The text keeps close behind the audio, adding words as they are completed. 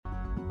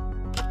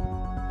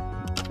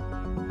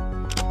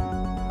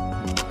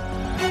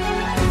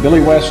Billy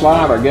West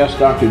Live, our guest,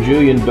 Dr.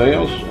 Julian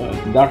Bales.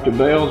 Dr.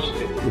 Bales,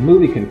 the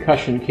movie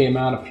Concussion came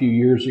out a few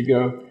years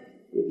ago.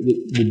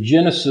 The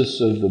genesis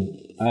of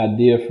the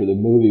idea for the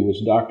movie was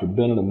Dr.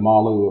 Bennet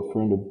Omalu, a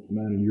friend of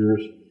mine and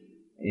yours,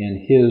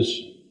 and his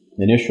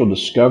initial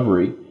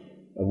discovery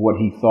of what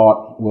he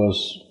thought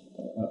was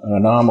an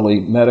anomaly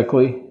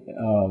medically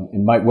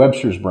in Mike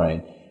Webster's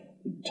brain.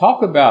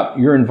 Talk about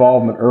your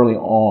involvement early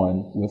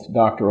on with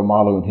Dr.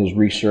 Omalu and his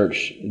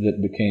research that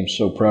became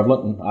so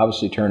prevalent and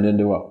obviously turned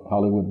into a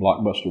Hollywood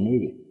blockbuster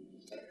movie.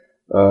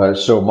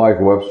 So Mike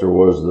Webster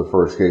was the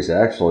first case.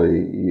 Actually,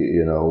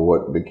 you know,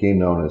 what became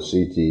known as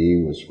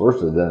CTE was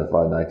first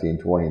identified in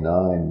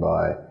 1929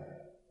 by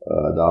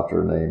a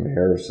doctor named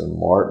Harrison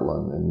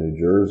Martland in New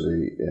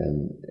Jersey,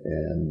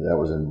 and that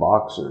was in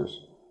boxers.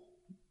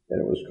 And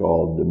it was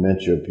called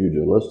dementia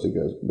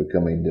pugilistica,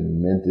 becoming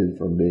demented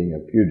from being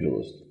a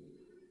pugilist.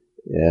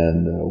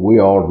 And we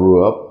all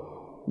grew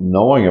up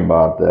knowing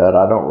about that.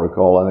 I don't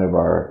recall any of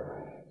our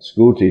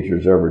school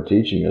teachers ever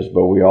teaching us,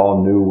 but we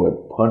all knew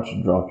what punch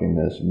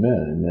drunkenness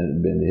meant. It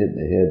meant been hit in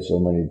the head so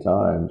many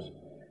times,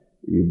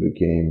 you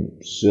became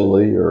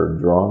silly or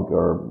drunk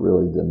or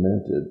really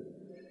demented.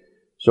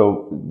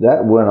 So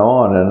that went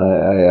on,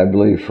 and I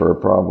believe for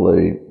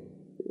probably,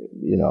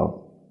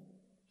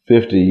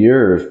 50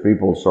 years,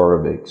 people sort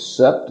of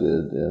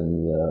accepted,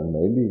 and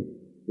maybe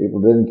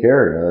people didn't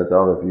care. I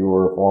thought if you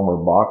were a former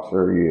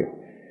boxer,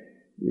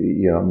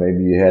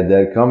 maybe you had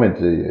that coming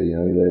to you.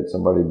 You had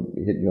somebody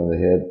hit you on the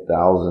head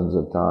thousands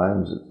of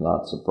times. It's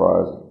not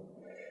surprising.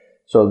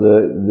 So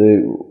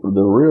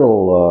the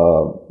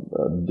real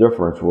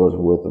difference was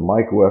with the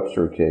Mike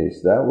Webster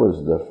case. That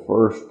was the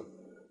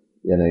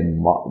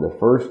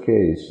first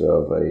case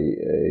of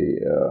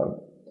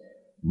a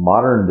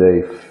modern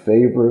day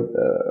favorite,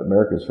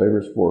 America's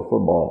favorite sport,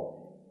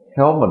 football,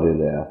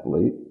 helmeted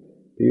athlete.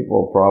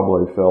 People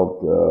probably felt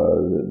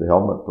the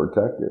helmet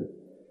protected,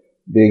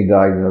 being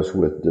diagnosed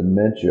with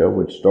dementia,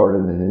 which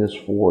started in his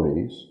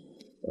 40s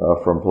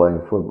from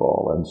playing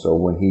football. And so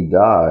when he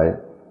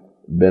died,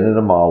 Bennet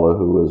Omalu,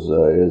 who was,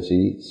 as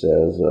he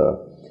says,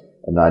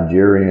 a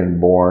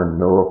Nigerian-born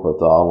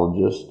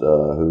neuropathologist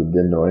who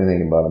didn't know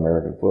anything about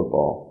American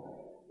football,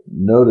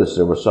 noticed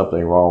there was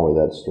something wrong with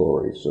that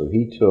story. So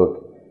he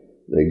took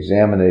the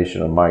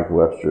examination of Mike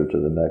Webster to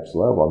the next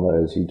level, and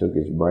that is he took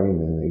his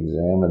brain and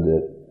examined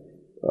it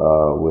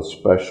with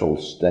special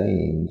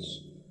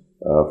stains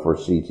for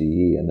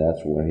CTE, and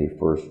that's when he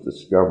first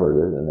discovered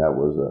it, and that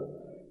was a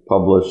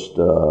published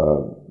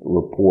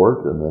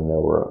report, and then there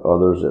were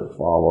others that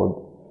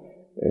followed,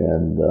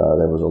 and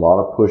there was a lot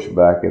of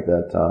pushback at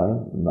that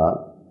time.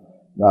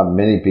 Not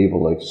many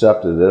people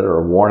accepted it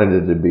or wanted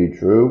it to be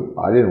true.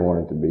 I didn't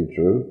want it to be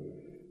true,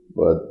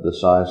 but the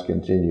science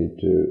continued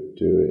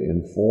to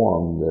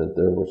inform that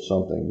there was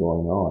something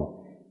going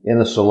on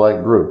in a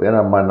select group, in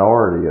a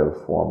minority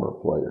of former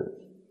players.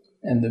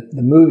 And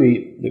the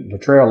movie, the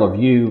portrayal of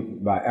you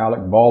by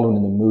Alec Baldwin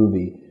in the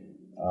movie,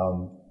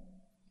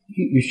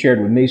 you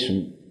shared with me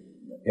some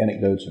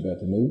anecdotes about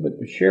the movie,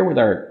 but share with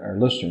our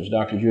listeners,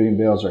 Dr. Julian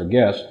Bales, our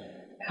guest,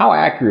 how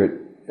accurate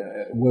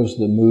was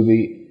the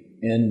movie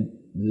in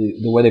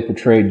the way they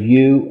portrayed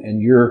you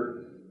and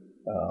your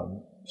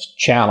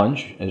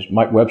challenge, as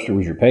Mike Webster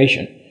was your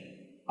patient,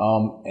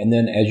 and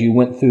then as you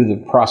went through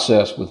the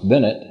process with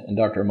Bennet and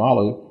Dr.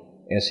 Omalu,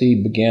 as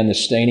he began the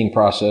staining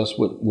process,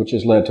 which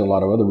has led to a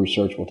lot of other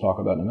research we'll talk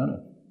about in a minute.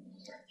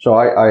 So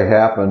I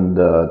happened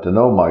to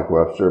know Mike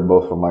Webster,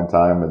 both from my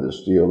time at the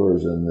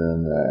Steelers, and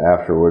then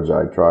afterwards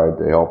I tried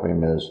to help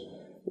him as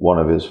one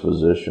of his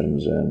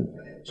physicians. And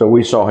so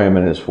we saw him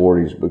in his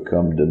 40s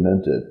become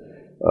demented.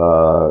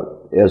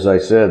 As I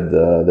said,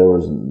 there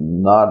was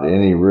not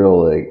any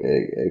real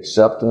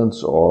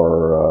acceptance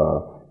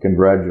or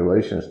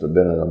congratulations to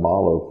Bennet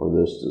Omalu for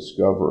this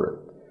discovery.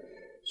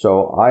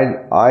 So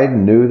I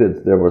knew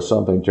that there was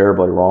something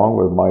terribly wrong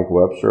with Mike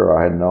Webster.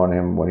 I had known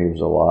him when he was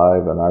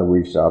alive, and I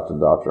reached out to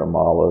Dr.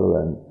 Omalu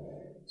and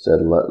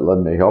said, let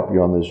me help you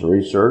on this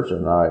research,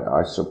 and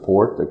I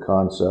support the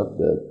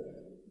concept that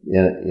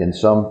in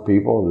some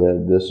people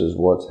that this is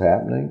what's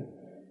happening,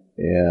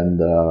 and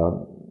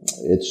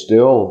it's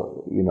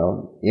still,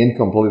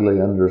 incompletely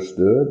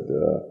understood.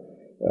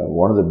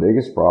 One of the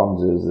biggest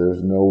problems is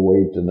there's no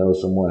way to know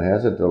someone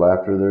has it till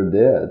after they're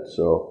dead.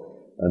 So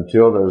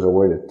until there's a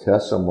way to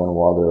test someone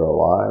while they're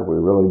alive, we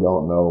really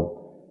don't know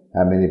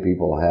how many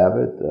people have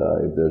it.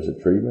 If there's a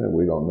treatment,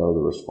 we don't know the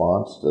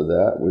response to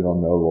that. We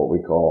don't know what we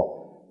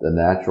call the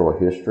natural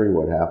history,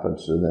 what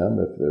happens to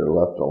them if they're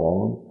left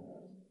alone.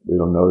 We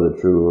don't know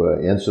the true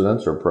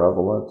incidence or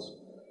prevalence.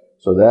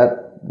 So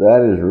that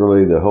is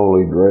really the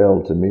holy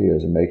grail to me,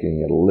 is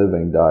making it a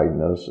living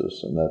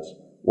diagnosis, and that's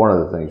one of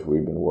the things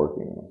we've been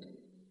working on.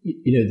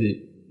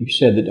 You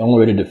said that the only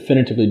way to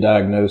definitively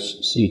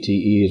diagnose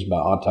CTE is by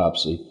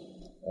autopsy.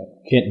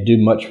 Can't do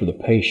much for the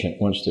patient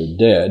once they're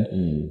dead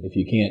if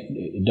you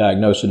can't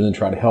diagnose it and then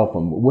try to help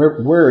them.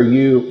 Where are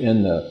you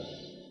in the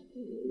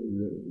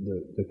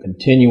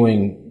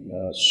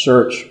continuing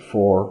search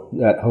for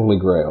that holy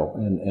grail,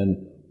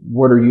 and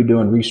what are you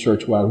doing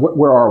research-wise?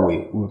 Where are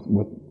we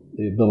with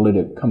the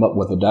ability to come up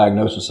with a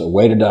diagnosis, a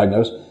way to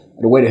diagnose,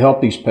 and a way to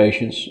help these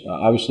patients,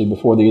 obviously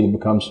before they either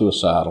become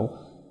suicidal.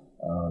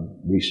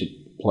 Recent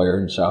player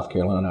in South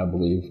Carolina, I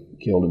believe,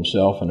 killed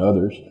himself and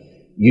others.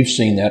 You've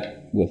seen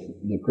that with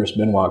the Chris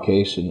Benoit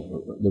case and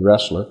the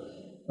wrestler.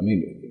 I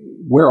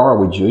mean, where are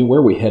we, Julie? Where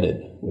are we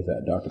headed with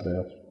that, Dr.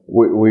 Bales?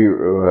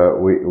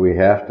 We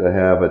have to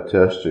have a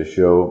test to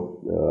show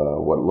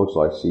what looks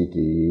like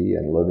CTE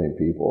in living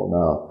people.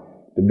 Now,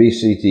 to be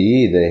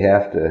CTE, they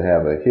have to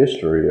have a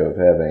history of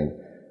having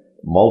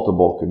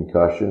multiple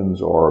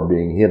concussions or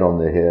being hit on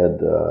the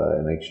head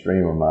an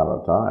extreme amount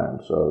of time.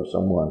 So if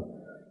someone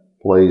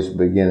plays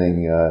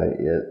beginning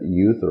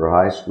youth or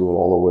high school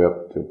all the way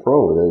up to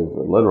pro,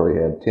 they've literally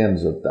had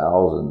tens of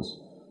thousands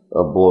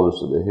of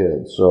blows to the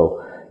head. So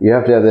you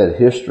have to have that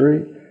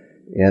history,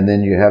 and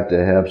then you have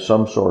to have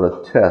some sort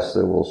of test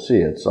that will see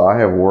it. So I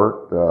have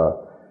worked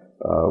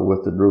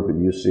with the group at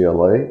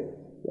UCLA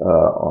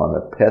on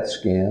a PET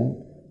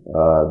scan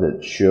that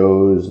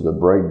shows the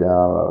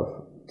breakdown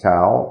of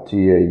tau,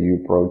 TAU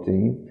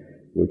protein,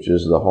 which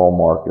is the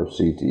hallmark of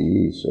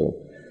CTE. So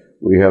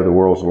we have the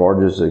world's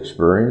largest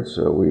experience.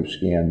 We've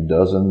scanned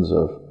dozens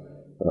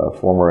of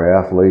former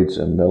athletes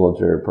and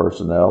military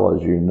personnel,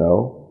 as you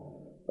know.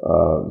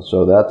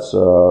 So that's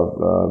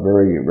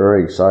very,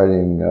 very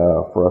exciting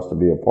for us to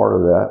be a part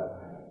of that.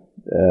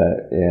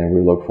 And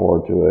we look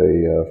forward to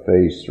a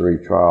phase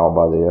 3 trial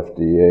by the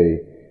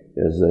FDA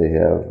as they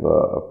have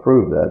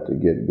approved that to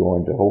get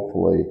going to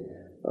hopefully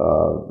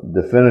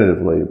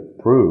definitively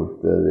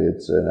prove that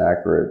it's an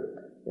accurate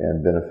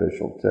and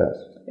beneficial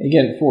test.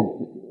 Again,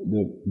 for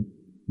the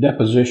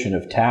deposition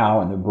of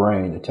tau in the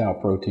brain, the tau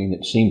protein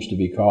that seems to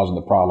be causing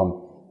the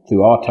problem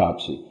through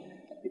autopsy.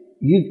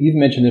 You've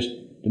mentioned this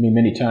to me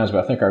many times,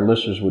 but I think our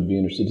listeners would be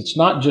interested. It's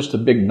not just a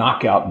big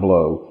knockout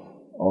blow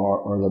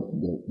or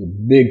the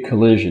big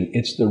collision.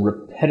 It's the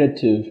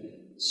repetitive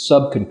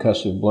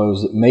subconcussive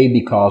blows that may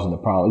be causing the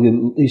problem.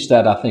 At least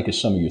that, I think, is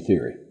some of your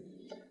theory.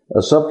 A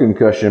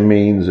subconcussion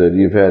means that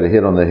you've had a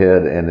hit on the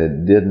head and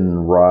it didn't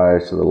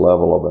rise to the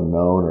level of a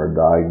known or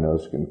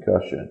diagnosed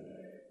concussion.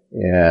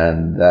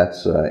 And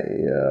that's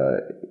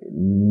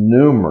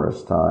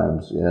numerous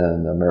times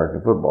in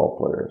American football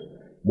players,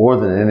 more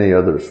than any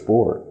other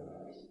sport.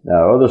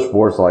 Now, other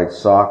sports like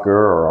soccer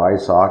or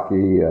ice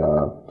hockey,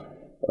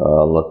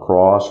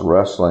 lacrosse,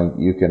 wrestling,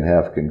 you can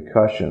have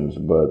concussions,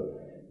 but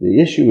the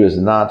issue is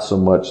not so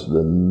much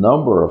the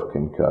number of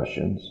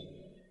concussions,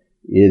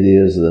 it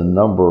is the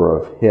number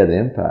of head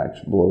impacts,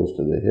 blows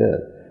to the head,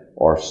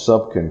 or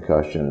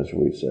subconcussion, as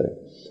we say.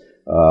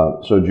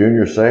 So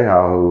Junior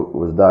Seau, who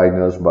was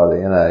diagnosed by the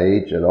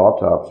NIH at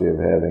autopsy of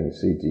having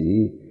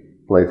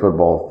CTE, played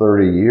football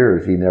 30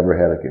 years, he never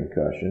had a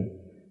concussion.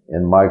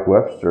 And Mike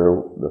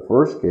Webster, the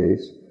first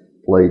case,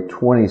 played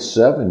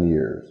 27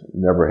 years,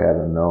 never had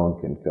a known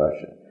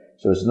concussion.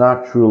 So it's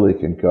not truly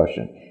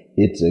concussion.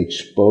 It's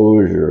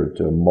exposure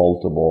to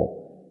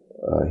multiple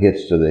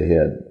hits to the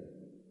head,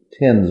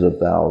 tens of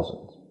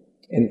thousands.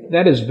 And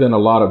that has been a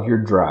lot of your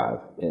drive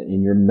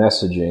in your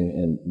messaging,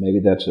 and maybe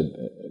that's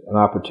an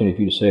opportunity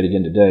for you to say it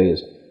again today,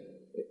 is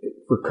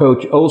for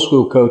old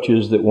school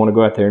coaches that want to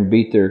go out there and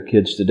beat their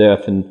kids to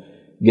death and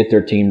get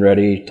their team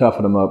ready,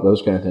 toughen them up,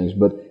 those kind of things.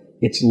 But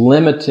it's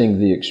limiting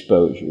the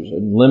exposures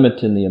and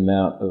limiting the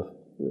amount of,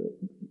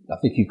 I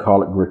think you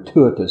call it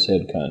gratuitous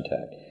head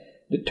contact.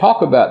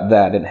 Talk about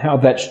that and how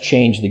that's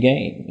changed the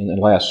game in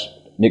the last.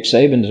 Nick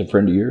Saban is a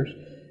friend of yours,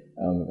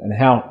 and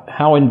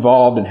how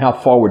involved and how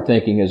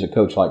forward-thinking is a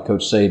coach like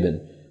Coach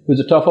Saban, who's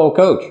a tough old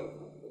coach.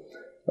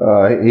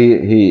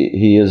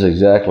 He is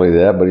exactly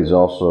that, but he's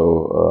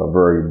also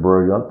very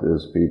brilliant,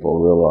 as people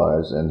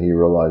realize, and he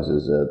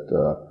realizes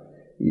that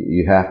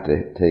you have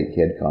to take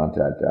head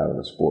contact out of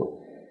the sport.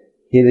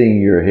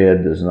 Hitting your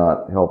head does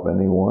not help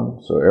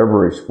anyone, so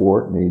every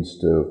sport needs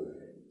to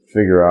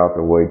figure out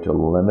the way to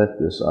limit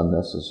this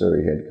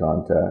unnecessary head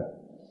contact.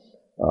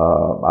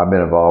 I've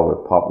been involved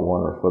with Pop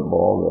Warner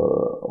football,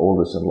 the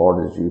oldest and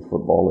largest youth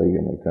football league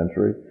in the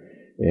country.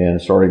 And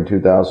starting in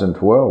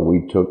 2012,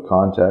 we took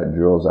contact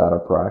drills out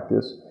of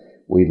practice.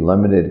 We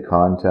limited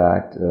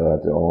contact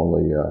to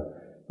only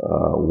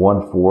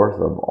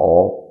 1/4 of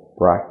all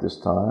practice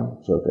time.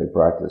 So if they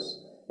practice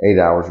 8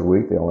 hours a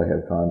week, they only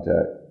had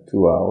contact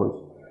 2 hours.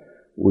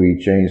 We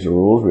changed the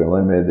rules. We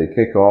eliminated the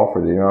kickoff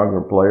for the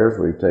younger players.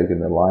 We've taken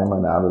the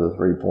lineman out of the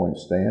three-point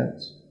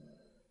stance.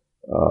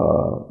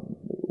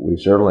 We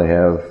certainly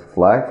have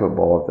flag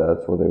football if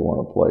that's what they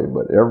want to play.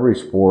 But every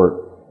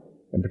sport,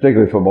 and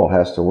particularly football,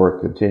 has to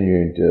work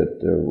continuing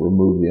to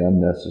remove the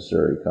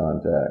unnecessary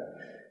contact.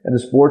 And the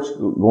sport's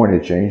going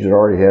to change. It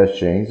already has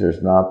changed.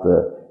 There's not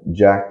the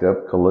jacked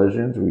up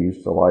collisions we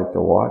used to like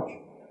to watch.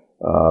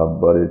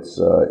 But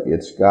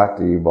it's got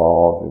to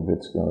evolve if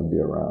it's going to be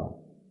around.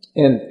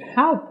 And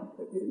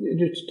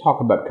just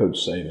talk about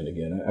Coach Saban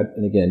again.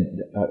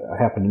 I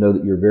happen to know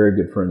that you're very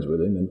good friends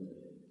with him and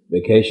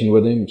vacation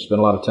with him, spent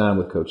a lot of time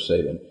with Coach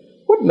Saban.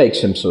 What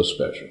makes him so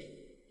special?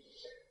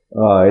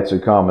 It's a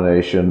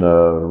combination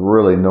of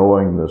really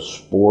knowing the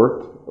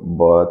sport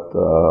but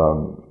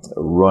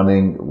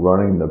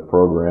running the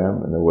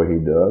program and the way he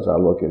does, I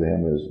look at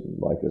him as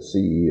like a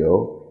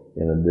CEO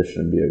in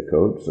addition to be a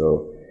coach.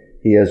 So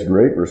he has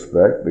great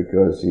respect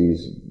because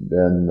he's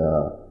been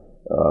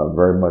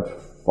very much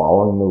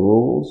following the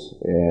rules,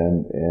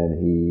 and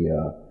he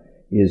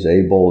is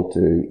able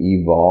to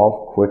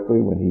evolve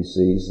quickly when he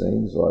sees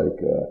things like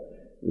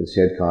this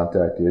head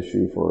contact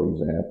issue, for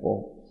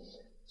example.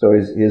 So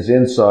his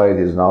insight,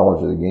 his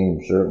knowledge of the game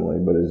certainly,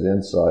 but his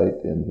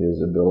insight and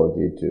his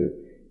ability to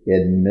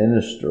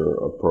administer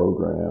a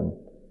program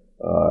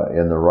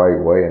in the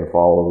right way and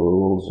follow the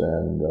rules,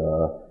 and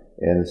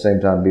at the same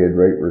time be a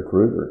great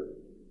recruiter.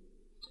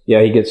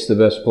 Yeah, he gets the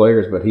best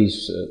players, but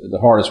he's the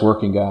hardest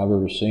working guy I've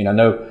ever seen. I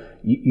know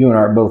you and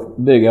I are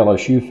both big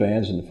LSU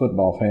fans and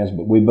football fans,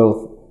 but we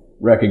both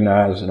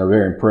recognize and are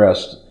very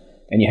impressed,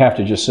 and you have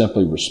to just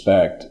simply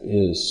respect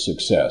his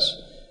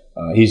success.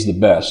 He's the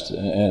best,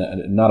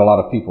 and not a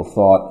lot of people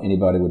thought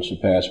anybody would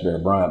surpass Bear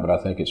Bryant, but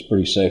I think it's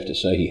pretty safe to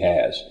say he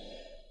has.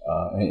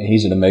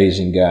 He's an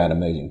amazing guy, an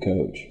amazing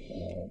coach,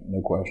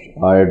 no question.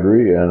 I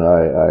agree, and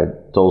I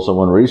told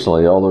someone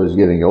recently, although he's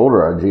getting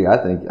older,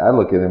 I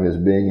look at him as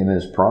being in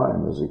his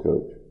prime as a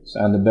coach.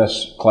 Signed the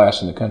best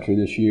class in the country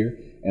this year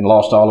and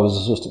lost all of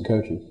his assistant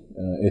coaches.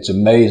 It's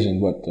amazing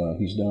what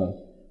he's done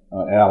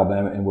at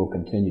Alabama and will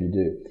continue to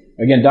do.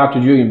 Again, Dr.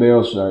 Julian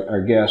Bales,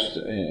 our guest,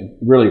 and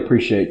really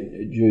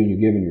appreciate, Julian, you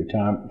giving your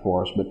time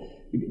for us. But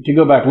to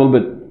go back a little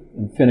bit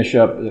and finish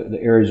up the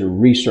areas of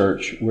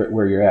research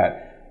where you're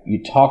at,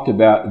 you talked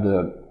about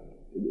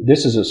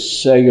this is a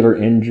cellular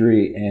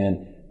injury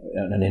and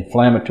an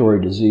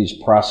inflammatory disease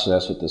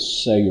process at the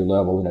cellular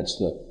level, and it's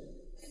the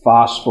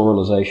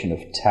phosphorylation of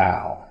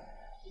tau.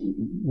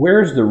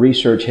 Where's the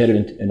research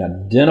headed in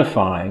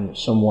identifying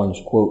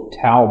someone's, quote,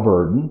 tau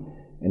burden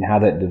and how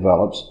that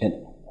develops?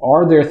 And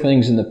are there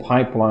things in the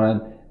pipeline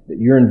that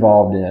you're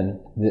involved in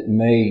that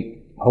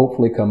may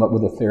hopefully come up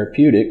with a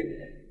therapeutic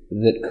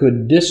that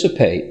could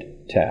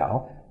dissipate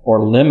tau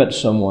or limit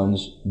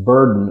someone's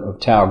burden of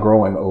tau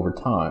growing over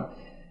time?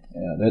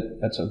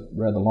 That's a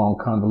rather long,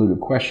 convoluted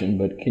question,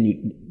 but can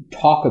you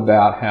talk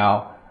about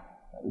how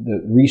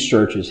the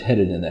research is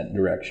headed in that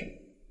direction?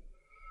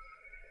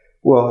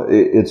 Well,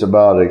 it's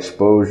about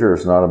exposure.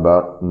 It's not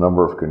about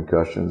number of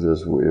concussions,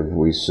 as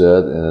we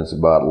said, and it's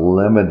about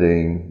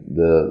limiting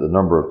the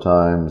number of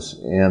times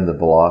and the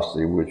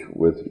velocity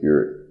with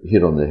your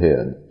hit on the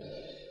head.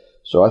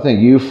 So I think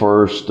you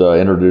first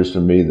introduced to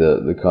me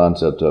the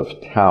concept of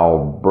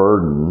tau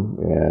burden,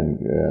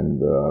 and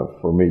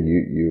for me,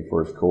 you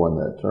first coined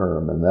that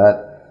term, and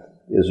that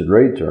is a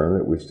great term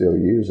that we still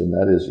use, and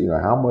that is,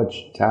 how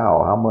much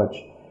tau, how much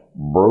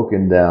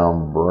broken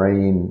down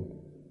brain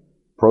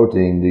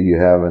protein do you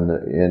have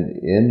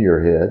in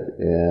your head,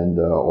 and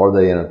are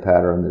they in a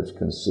pattern that's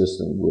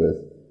consistent with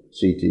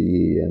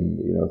CTE? And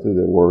through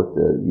the work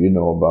that you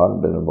know about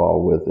and been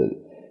involved with at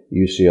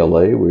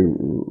UCLA, we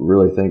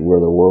really think we're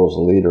the world's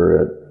leader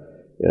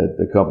at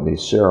the company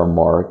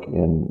CereMark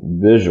in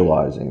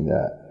visualizing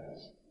that.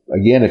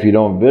 Again, if you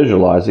don't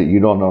visualize it,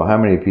 you don't know how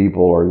many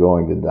people are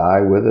going to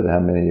die with it, how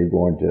many are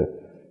going to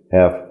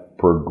have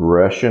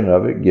progression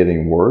of it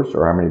getting worse,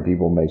 or how many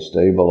people may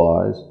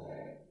stabilize.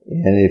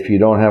 And if you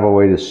don't have a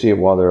way to see it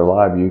while they're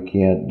alive, you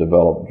can't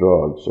develop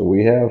drugs. So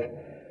we're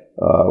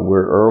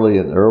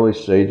in the early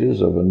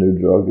stages of a new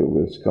drug that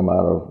was come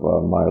out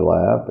of my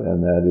lab,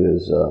 and that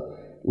is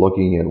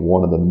looking at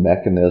one of the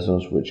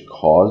mechanisms which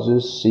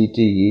causes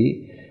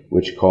CTE,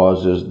 which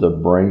causes the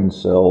brain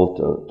cell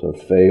to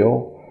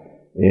fail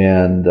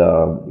and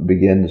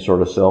begin to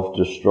sort of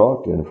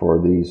self-destruct. And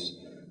for these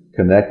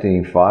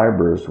connecting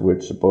fibers,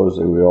 which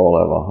supposedly we all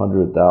have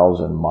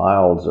 100,000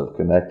 miles of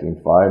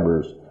connecting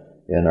fibers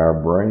in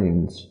our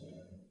brains,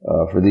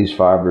 for these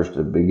fibers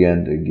to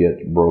begin to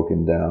get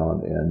broken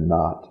down and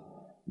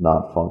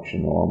not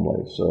function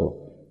normally. So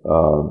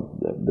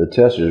the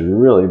test is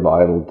really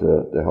vital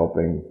to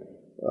helping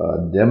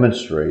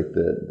demonstrate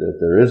that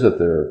there is a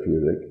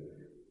therapeutic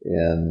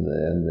and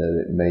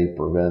that it may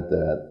prevent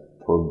that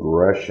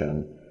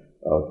progression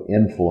of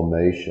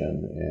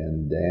inflammation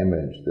and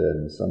damage that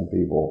in some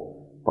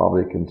people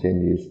probably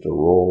continues to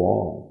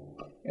roll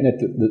on. And at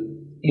the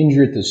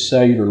injury at the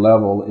cellular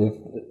level, if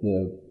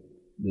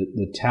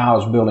the tau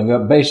is building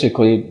up,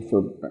 basically,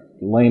 for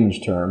layman's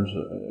terms,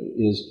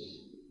 is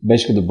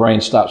basically the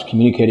brain stops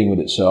communicating with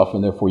itself,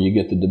 and therefore you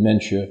get the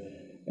dementia,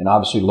 and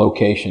obviously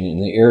location in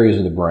the areas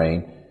of the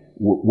brain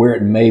where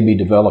it may be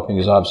developing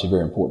is obviously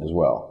very important as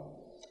well.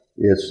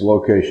 It's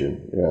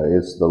location.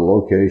 It's the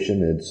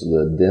location, it's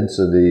the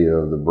density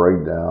of the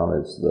breakdown,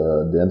 it's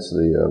the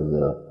density of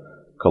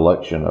the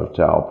collection of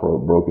tau,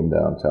 broken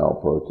down tau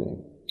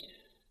protein.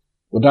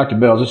 Well, Dr.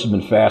 Bales, this has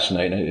been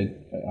fascinating.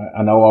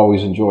 I know I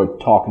always enjoyed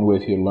talking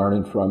with you,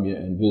 learning from you,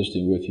 and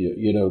visiting with you.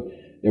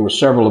 There were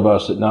several of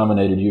us that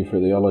nominated you for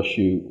the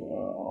LSU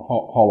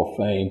Hall of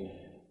Fame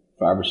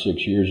 5 or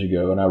 6 years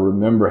ago, and I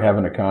remember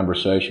having a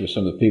conversation with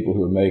some of the people who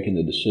were making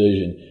the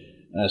decision.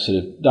 And I said,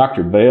 if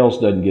Dr. Bales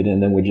doesn't get in,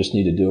 then we just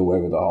need to do away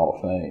with the Hall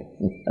of Fame.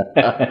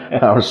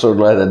 I was so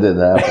glad that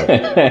didn't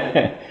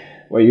happen.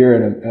 Well, you're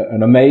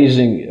an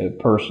amazing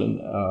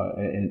person,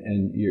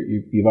 and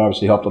you've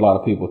obviously helped a lot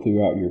of people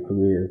throughout your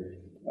career,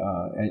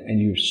 and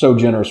you're so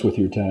generous with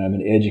your time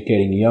in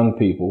educating young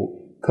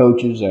people,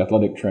 coaches,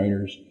 athletic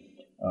trainers,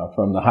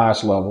 from the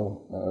highest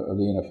level of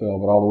the NFL,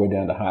 but all the way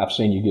down to high. I've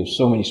seen you give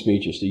so many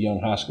speeches to young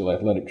high school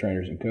athletic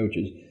trainers and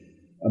coaches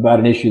about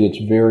an issue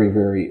that's very,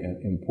 very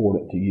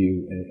important to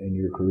you and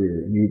your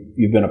career. And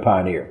you've been a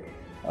pioneer.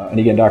 And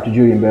again, Dr.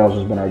 Julian Bales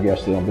has been our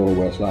guest today on Billy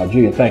West Live.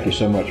 Julian, thank you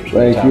so much for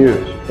spending time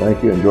with us.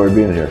 Thank you. Enjoyed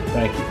being here.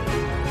 Thank you.